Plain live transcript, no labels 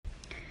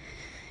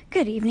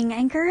Good evening,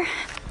 Anchor.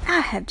 I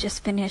have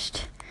just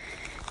finished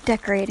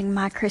decorating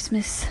my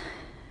Christmas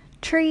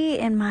tree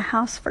in my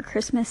house for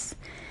Christmas.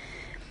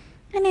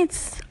 And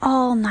it's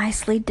all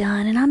nicely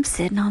done, and I'm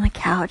sitting on the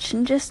couch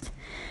and just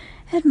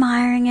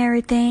admiring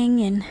everything.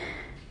 And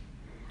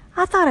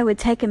I thought I would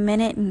take a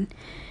minute and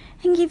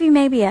give you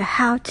maybe a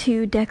how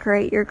to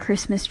decorate your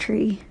Christmas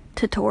tree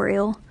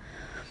tutorial.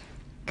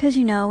 Because,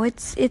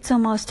 it's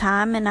almost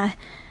time, and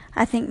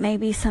I think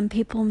maybe some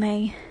people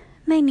may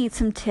need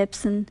some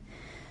tips and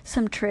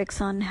some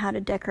tricks on how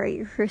to decorate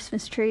your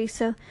Christmas tree.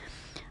 So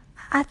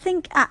I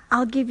think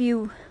I'll give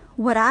you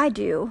what I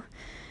do,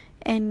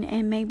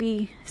 and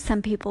maybe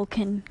some people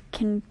can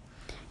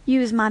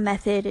use my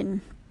method and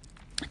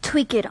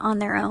tweak it on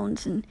their own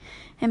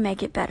and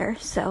make it better.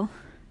 So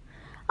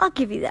I'll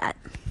give you that.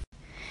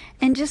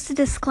 And just a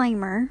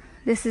disclaimer,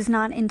 this is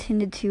not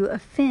intended to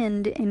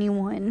offend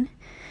anyone,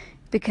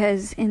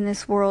 because in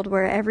this world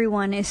where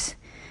everyone is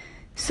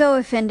so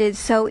offended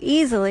so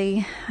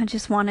easily, I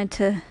just wanted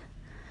to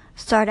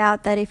start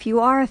out that if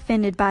you are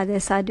offended by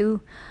this, I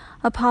do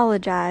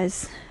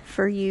apologize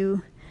for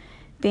you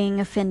being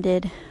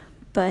offended,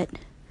 but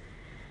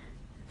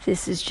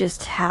this is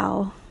just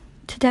how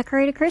to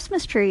decorate a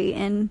Christmas tree.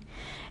 And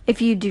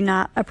if you do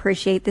not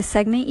appreciate this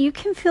segment, you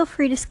can feel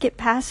free to skip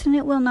past, and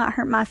it will not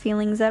hurt my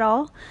feelings at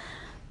all.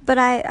 But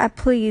I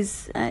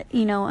please,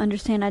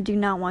 understand I do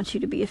not want you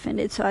to be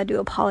offended, so I do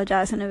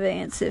apologize in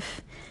advance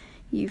if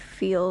you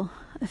feel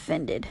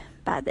offended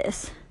by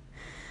this.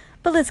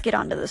 But let's get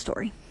on to the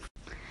story.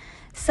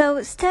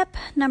 So step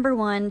number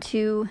 1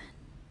 to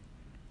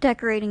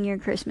decorating your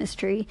Christmas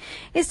tree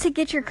is to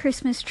get your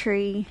Christmas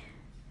tree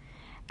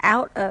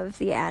out of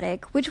the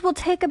attic, which will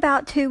take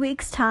about 2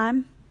 weeks'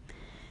 time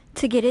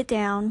to get it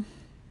down.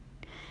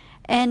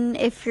 And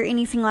if you're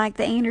anything like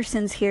the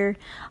Andersons here,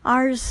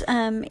 ours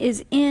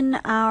is in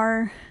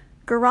our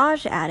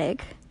garage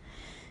attic,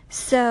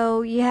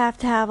 so you have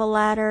to have a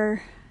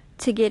ladder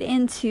to get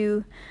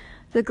into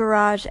the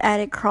garage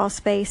attic crawl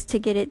space to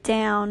get it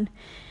down.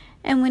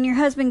 And when your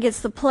husband gets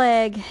the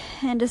plague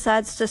and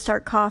decides to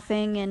start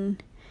coughing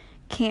and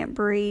can't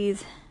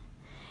breathe,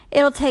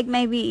 it'll take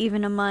maybe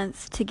even a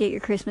month to get your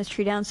Christmas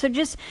tree down. So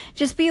just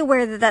be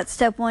aware that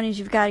step 1 is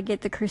you've got to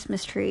get the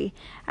Christmas tree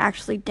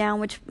actually down,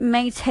 which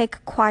may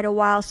take quite a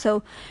while.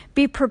 So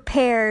be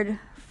prepared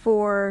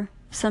for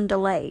some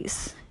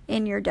delays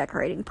in your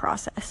decorating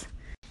process.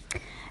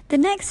 The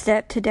next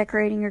step to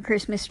decorating your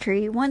Christmas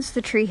tree, once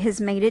the tree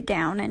has made it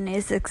down and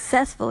is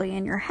successfully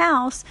in your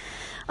house,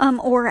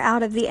 or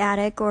out of the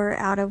attic or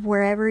out of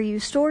wherever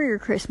you store your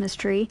Christmas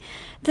tree,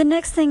 the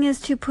next thing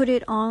is to put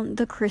it on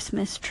the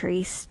Christmas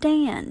tree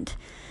stand,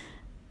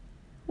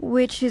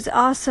 which is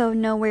also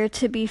nowhere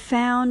to be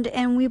found,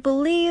 and we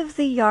believe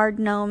the yard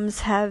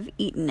gnomes have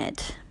eaten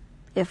it,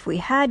 if we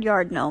had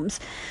yard gnomes.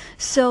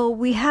 So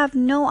we have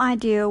no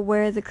idea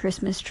where the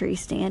Christmas tree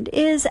stand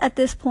is at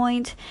this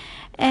point.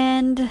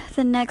 And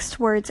the next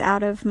words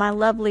out of my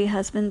lovely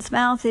husband's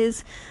mouth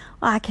is,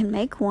 well, I can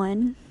make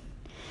one.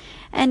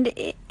 And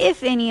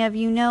if any of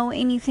you know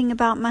anything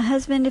about my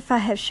husband, if I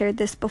have shared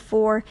this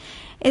before,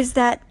 is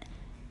that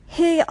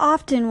he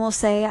often will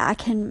say, I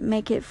can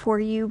make it for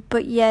you,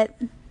 but yet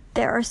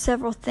there are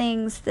several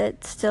things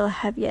that still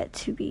have yet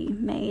to be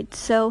made.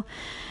 So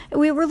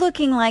we were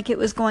looking like it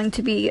was going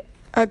to be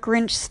a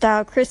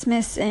Grinch-style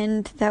Christmas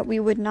and that we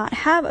would not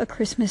have a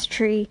Christmas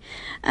tree,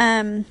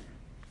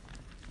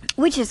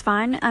 which is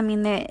fine. I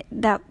mean,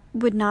 that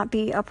would not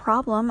be a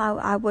problem.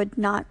 I would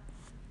not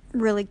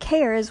really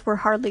care, as we're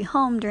hardly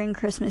home during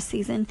Christmas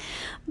season.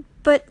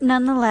 But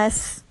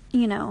nonetheless,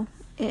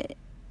 it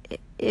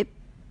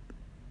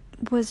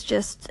was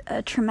just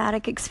a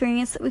traumatic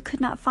experience that we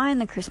could not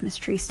find the Christmas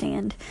tree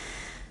stand.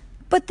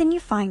 But then you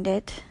find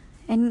it,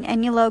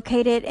 and you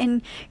locate it,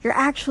 and you're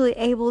actually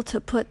able to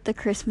put the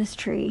Christmas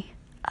tree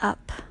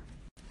up.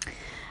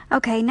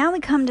 Okay, now we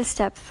come to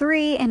step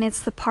 3, and it's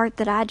the part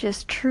that I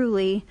just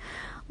truly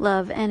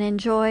love and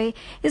enjoy,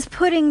 is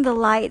putting the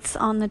lights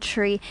on the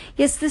tree.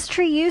 Yes, this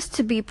tree used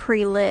to be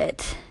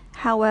pre-lit.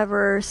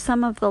 However,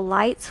 some of the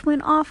lights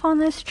went off on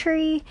this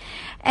tree,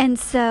 and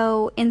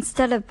so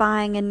instead of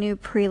buying a new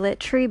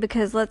pre-lit tree,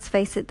 because let's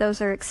face it, those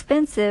are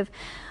expensive,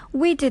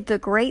 we did the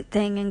great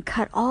thing and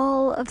cut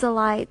all of the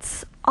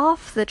lights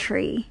off the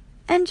tree,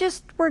 and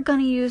just we're going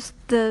to use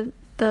the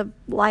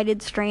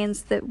lighted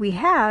strands that we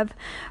have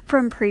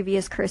from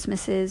previous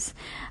Christmases.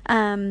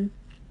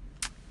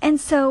 And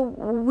so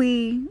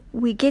we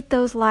get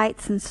those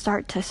lights and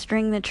start to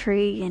string the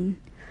tree, and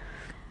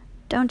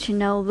don't you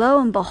know,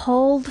 lo and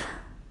behold,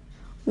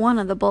 one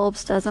of the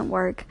bulbs doesn't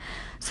work.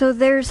 So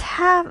there's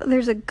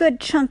a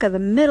good chunk of the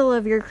middle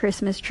of your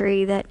Christmas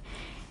tree that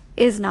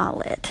is not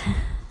lit.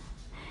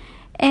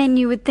 And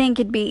you would think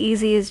it'd be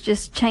easy as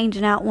just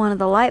changing out one of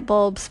the light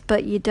bulbs,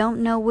 but you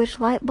don't know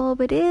which light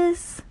bulb it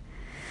is.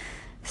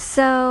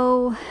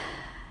 So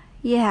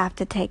you have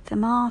to take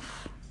them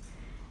off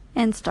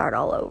and start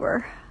all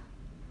over.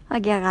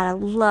 Like, I gotta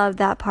love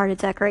that part of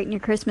decorating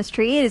your Christmas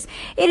tree. It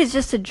is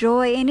just a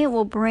joy, and it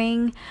will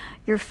bring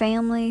your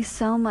family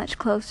so much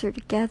closer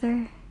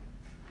together.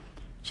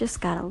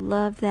 Just gotta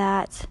love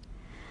that.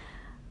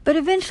 But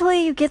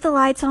eventually you get the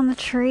lights on the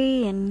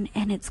tree and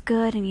it's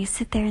good, and you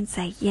sit there and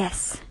say,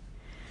 yes,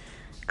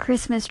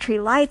 Christmas tree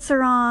lights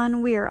are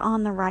on. We are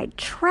on the right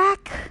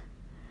track.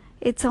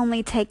 It's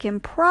only taken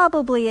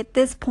probably at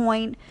this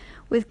point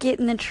with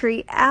getting the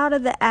tree out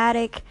of the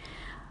attic,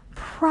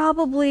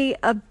 probably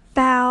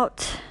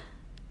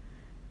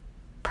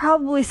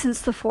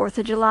since the 4th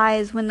of July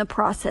is when the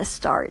process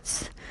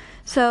starts.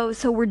 So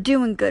we're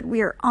doing good.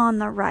 We are on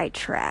the right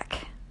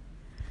track.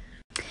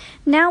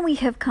 Now we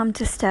have come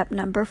to step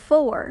number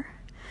 4,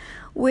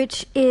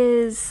 which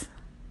is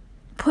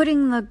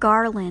putting the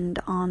garland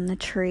on the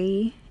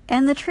tree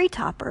and the tree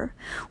topper,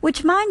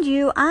 which, mind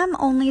you, I'm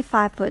only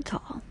 5 foot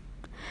tall.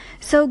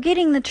 So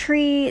getting the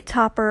tree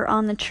topper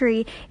on the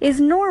tree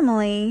is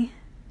normally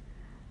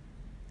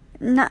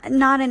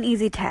not an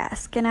easy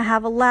task. And I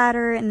have a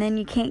ladder, and then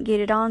you can't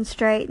get it on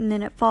straight, and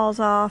then it falls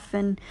off.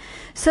 And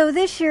so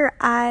this year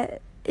I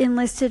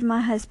enlisted my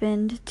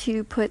husband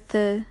to put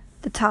the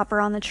topper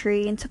on the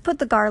tree and to put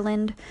the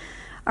garland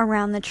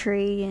around the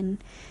tree.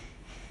 And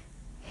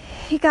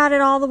he got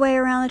it all the way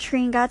around the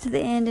tree and got to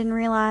the end and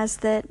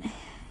realized that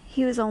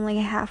he was only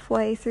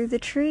halfway through the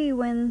tree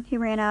when he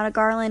ran out of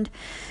garland.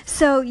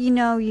 So, you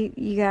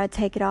got to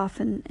take it off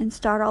and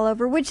start all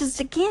over, which is,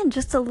 again,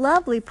 just a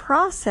lovely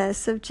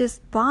process of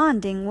just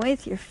bonding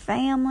with your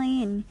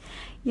family, and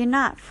you're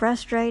not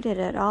frustrated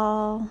at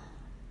all.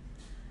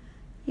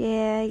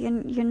 Yeah,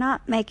 you're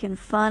not making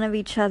fun of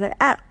each other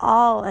at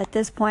all at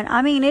this point.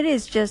 I mean, it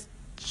is just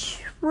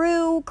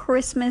true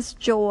Christmas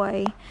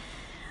joy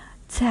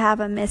to have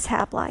a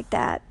mishap like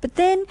that. But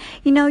then,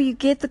 you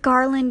get the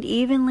garland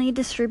evenly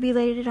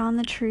distributed on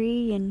the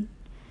tree, and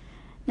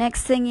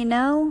next thing you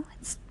know,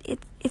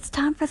 it's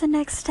time for the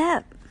next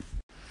step.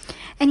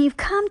 And you've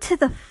come to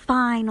the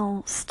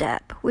final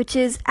step, which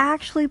is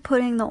actually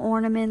putting the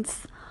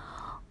ornaments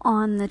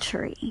on the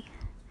tree.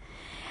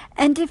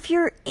 And if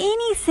you're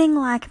anything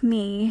like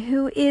me,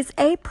 who is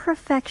a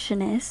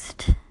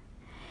perfectionist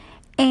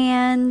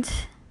and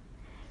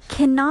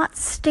cannot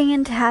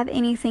stand to have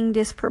anything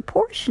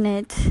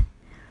disproportionate,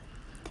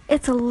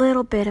 it's a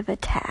little bit of a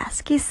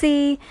task. You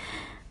see,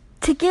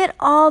 to get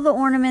all the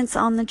ornaments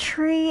on the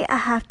tree, I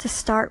have to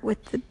start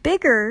with the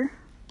bigger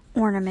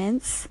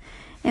ornaments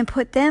and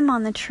put them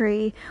on the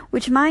tree,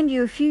 which, mind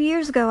you, a few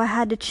years ago I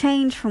had to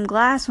change from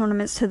glass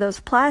ornaments to those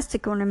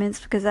plastic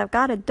ornaments because I've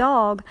got a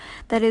dog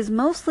that is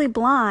mostly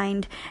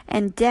blind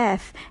and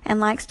deaf and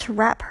likes to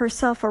wrap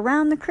herself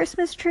around the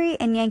Christmas tree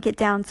and yank it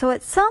down. So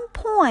at some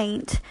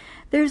point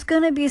there's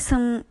going to be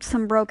some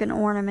broken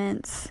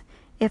ornaments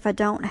if I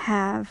don't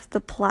have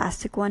the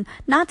plastic one.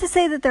 Not to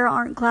say that there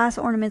aren't glass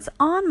ornaments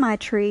on my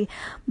tree,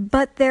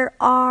 but there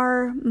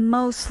are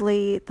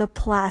mostly the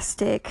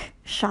plastic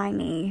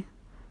shiny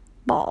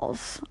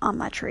balls on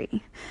my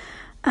tree.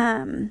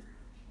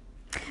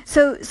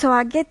 So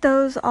I get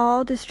those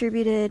all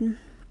distributed,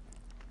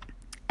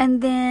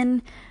 and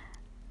then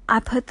I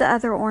put the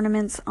other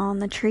ornaments on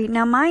the tree.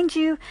 Now, mind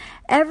you,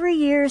 every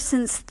year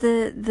since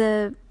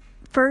the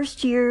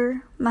first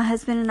year my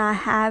husband and I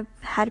have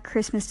had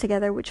Christmas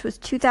together, which was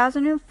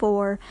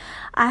 2004,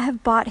 I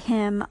have bought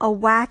him a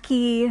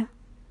wacky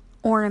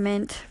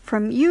ornament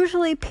from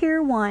usually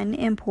Pier 1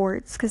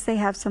 Imports, because they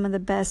have some of the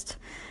best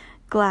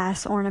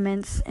glass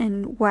ornaments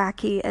and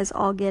wacky as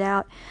all get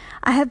out.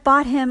 I have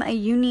bought him a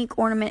unique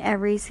ornament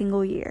every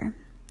single year.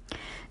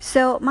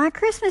 So my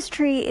Christmas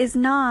tree is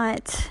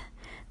not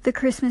the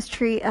Christmas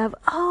tree of,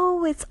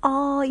 it's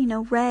all,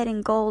 red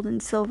and gold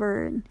and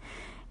silver, and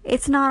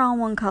it's not all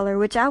one color,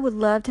 which I would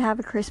love to have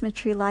a Christmas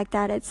tree like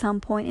that at some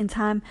point in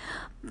time.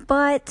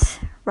 But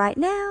right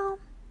now,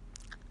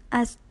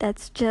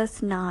 that's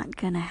just not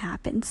gonna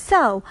happen.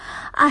 So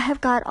I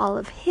have got all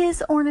of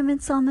his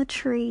ornaments on the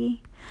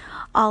tree,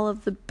 all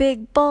of the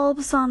big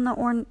bulbs on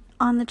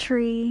the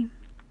tree.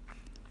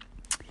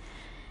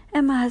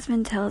 And my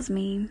husband tells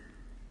me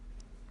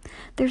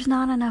there's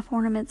not enough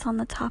ornaments on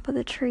the top of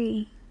the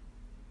tree,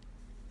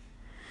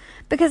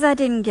 because I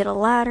didn't get a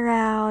ladder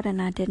out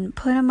and I didn't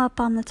put them up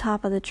on the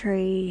top of the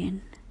tree.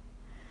 And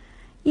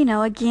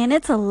again,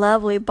 it's a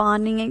lovely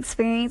bonding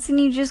experience, and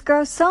you just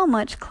grow so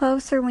much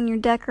closer when you're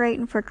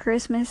decorating for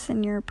Christmas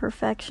and you're a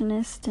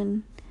perfectionist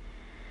and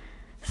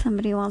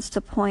somebody wants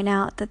to point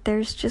out that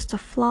there's just a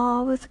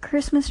flaw with the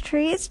Christmas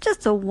tree. It's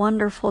just a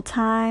wonderful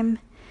time.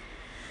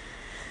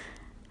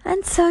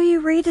 And so you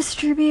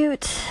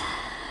redistribute,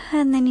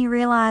 and then you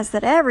realize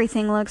that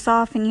everything looks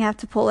off and you have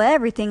to pull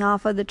everything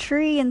off of the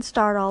tree and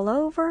start all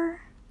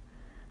over.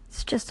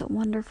 It's just a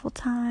wonderful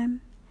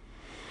time.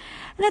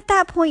 And at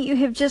that point, you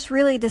have just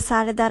really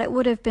decided that it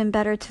would have been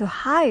better to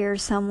hire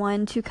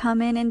someone to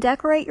come in and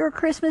decorate your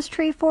Christmas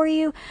tree for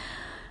you.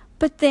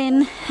 But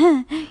then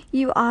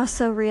you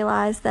also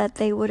realize that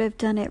they would have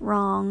done it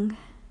wrong,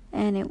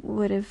 and it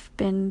would have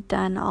been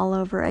done all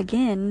over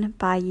again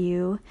by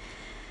you.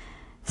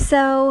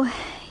 So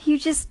you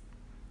just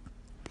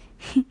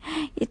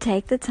you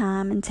take the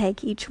time and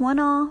take each one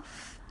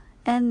off,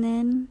 and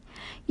then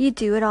you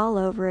do it all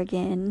over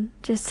again,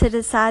 just to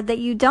decide that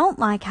you don't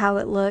like how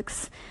it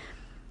looks.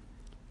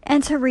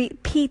 and to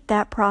repeat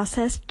that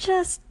process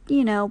just,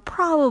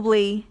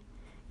 probably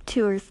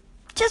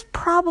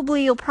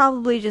you'll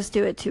probably just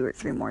do it 2 or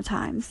 3 more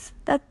times.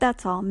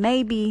 That's all.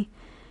 Maybe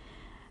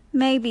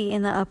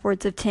in the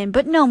upwards of 10,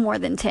 but no more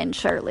than 10,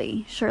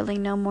 surely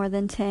no more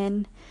than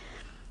 10.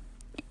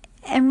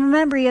 And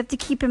remember, you have to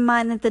keep in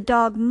mind that the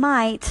dog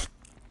might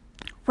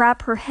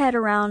wrap her head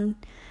around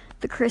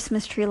the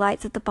Christmas tree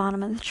lights at the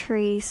bottom of the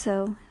tree,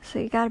 so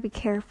you got to be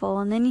careful.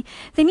 And then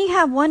you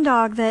have one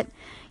dog that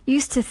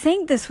used to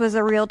think this was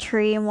a real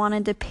tree and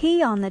wanted to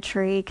pee on the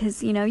tree,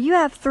 because you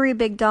have 3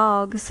 big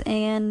dogs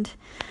and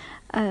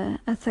a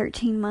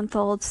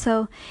 13-month-old,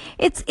 so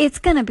it's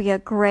gonna be a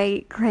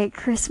great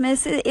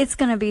Christmas. It's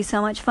gonna be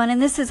so much fun,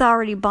 and this has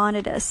already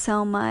bonded us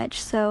so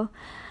much. So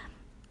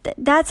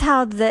that's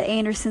how the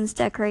Andersons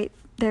decorate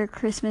their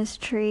Christmas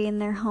tree in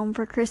their home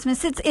for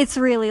Christmas. It's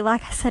really,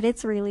 like I said,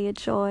 it's really a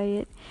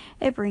joy.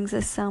 It brings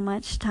us so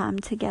much time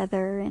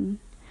together, and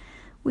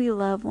we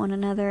love one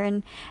another.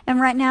 And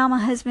right now my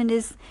husband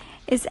is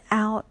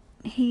out.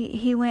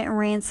 He went and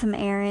ran some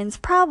errands,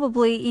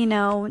 probably,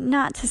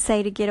 not to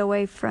say to get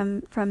away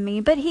from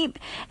me, but it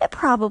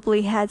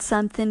probably had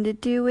something to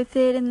do with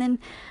it. And then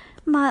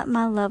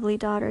my lovely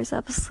daughter's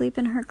up asleep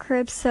in her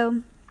crib,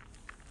 so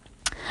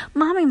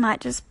Mommy might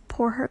just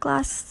pour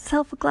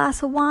herself a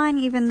glass of wine,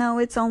 even though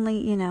it's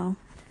only,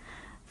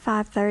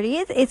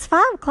 5:30. It's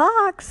 5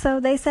 o'clock, so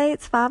they say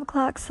it's 5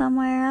 o'clock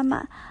somewhere.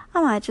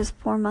 I might just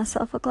pour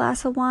myself a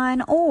glass of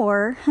wine,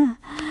 or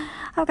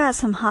I've got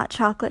some hot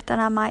chocolate that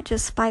I might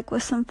just spike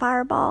with some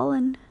Fireball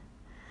and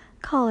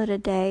call it a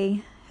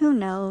day. Who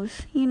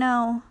knows?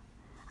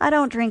 I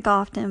don't drink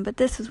often, but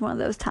this is one of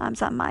those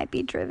times I might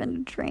be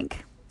driven to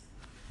drink.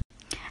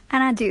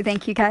 And I do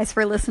thank you guys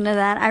for listening to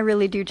that. I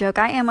really do joke.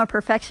 I am a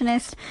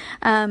perfectionist,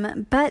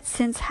 but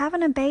since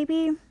having a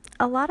baby,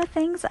 a lot of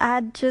things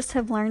I just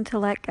have learned to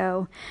let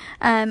go.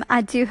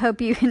 I do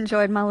hope you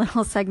enjoyed my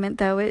little segment,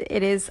 though.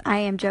 I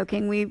am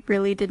joking. We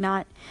really did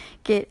not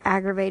get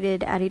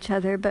aggravated at each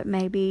other, but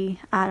maybe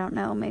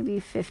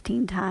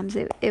 15 times.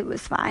 It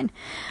was fine.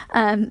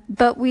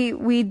 But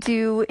we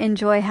do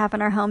enjoy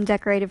having our home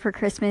decorated for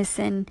Christmas,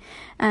 and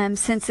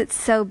since it's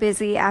so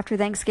busy after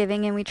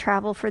Thanksgiving and we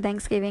travel for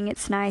Thanksgiving,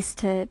 it's nice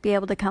to be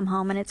able to come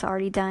home and it's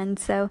already done.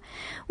 So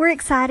we're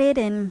excited,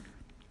 and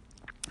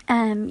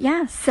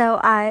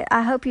so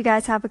I hope you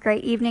guys have a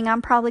great evening.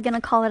 I'm probably going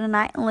to call it a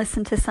night and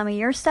listen to some of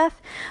your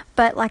stuff.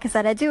 But like I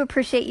said, I do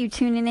appreciate you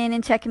tuning in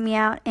and checking me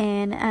out.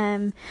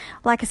 And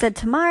like I said,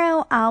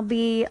 tomorrow I'll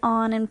be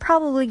on and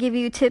probably give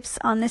you tips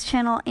on this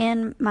channel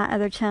and my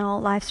other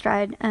channel,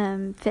 Lifestride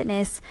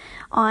Fitness,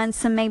 on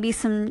maybe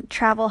some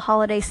travel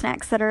holiday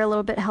snacks that are a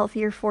little bit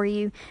healthier for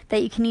you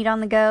that you can eat on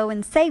the go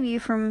and save you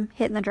from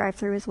hitting the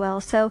drive-thru as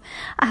well. So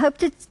I hope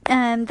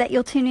that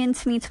you'll tune in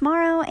to me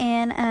tomorrow.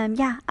 And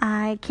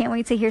I can't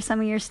wait to hear some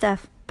of your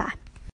stuff.